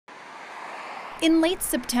In late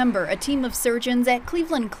September, a team of surgeons at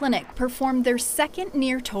Cleveland Clinic performed their second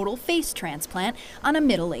near-total face transplant on a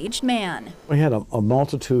middle-aged man. We had a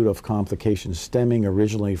multitude of complications stemming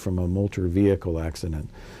originally from a motor vehicle accident.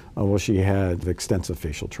 Well, she had extensive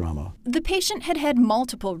facial trauma. The patient had had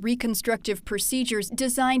multiple reconstructive procedures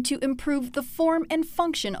designed to improve the form and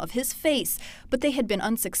function of his face, but they had been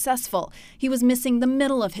unsuccessful. He was missing the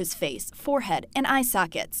middle of his face, forehead, and eye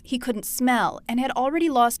sockets. He couldn't smell and had already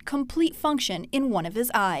lost complete function in one of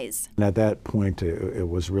his eyes. And at that point, it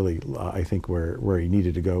was really, I think, where he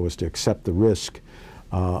needed to go was to accept the risk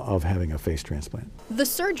of having a face transplant. The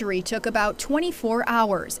surgery took about 24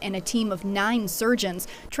 hours, and a team of 9 surgeons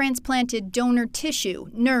transplanted donor tissue,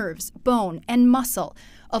 nerves, bone, and muscle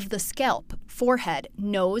of the scalp, forehead,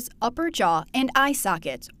 nose, upper jaw, and eye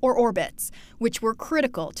sockets, or orbits, which were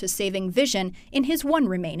critical to saving vision in his one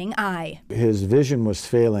remaining eye. His vision was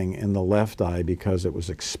failing in the left eye because it was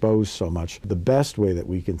exposed so much. The best way that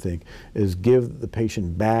we can think is give the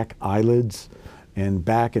patient back eyelids and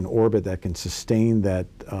back an orbit that can sustain that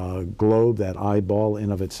globe, that eyeball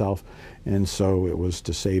in of itself, and so it was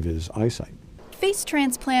to save his eyesight. Face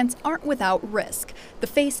transplants aren't without risk. The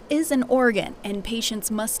face is an organ, and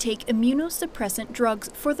patients must take immunosuppressant drugs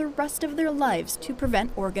for the rest of their lives to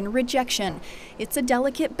prevent organ rejection. It's a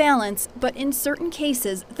delicate balance, but in certain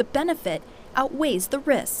cases, the benefit outweighs the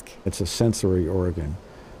risk. It's a sensory organ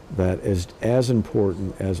that is as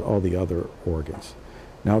important as all the other organs.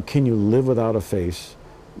 Now, can you live without a face?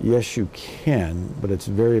 Yes, you can, but it's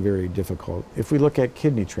very, very difficult. If we look at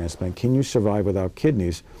kidney transplant, can you survive without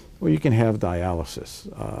kidneys? Well, you can have dialysis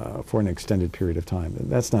for an extended period of time.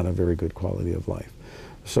 And that's not a very good quality of life.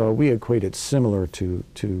 So we equate it similar to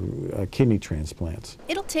kidney transplants.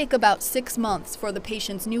 It'll take about 6 months for the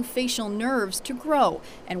patient's new facial nerves to grow,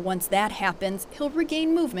 and once that happens, he'll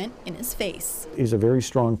regain movement in his face. He's a very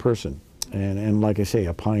strong person, and like I say,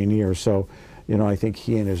 a pioneer. So, you know, I think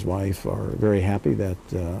he and his wife are very happy that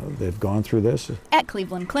they've gone through this. At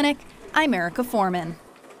Cleveland Clinic, I'm Erica Foreman.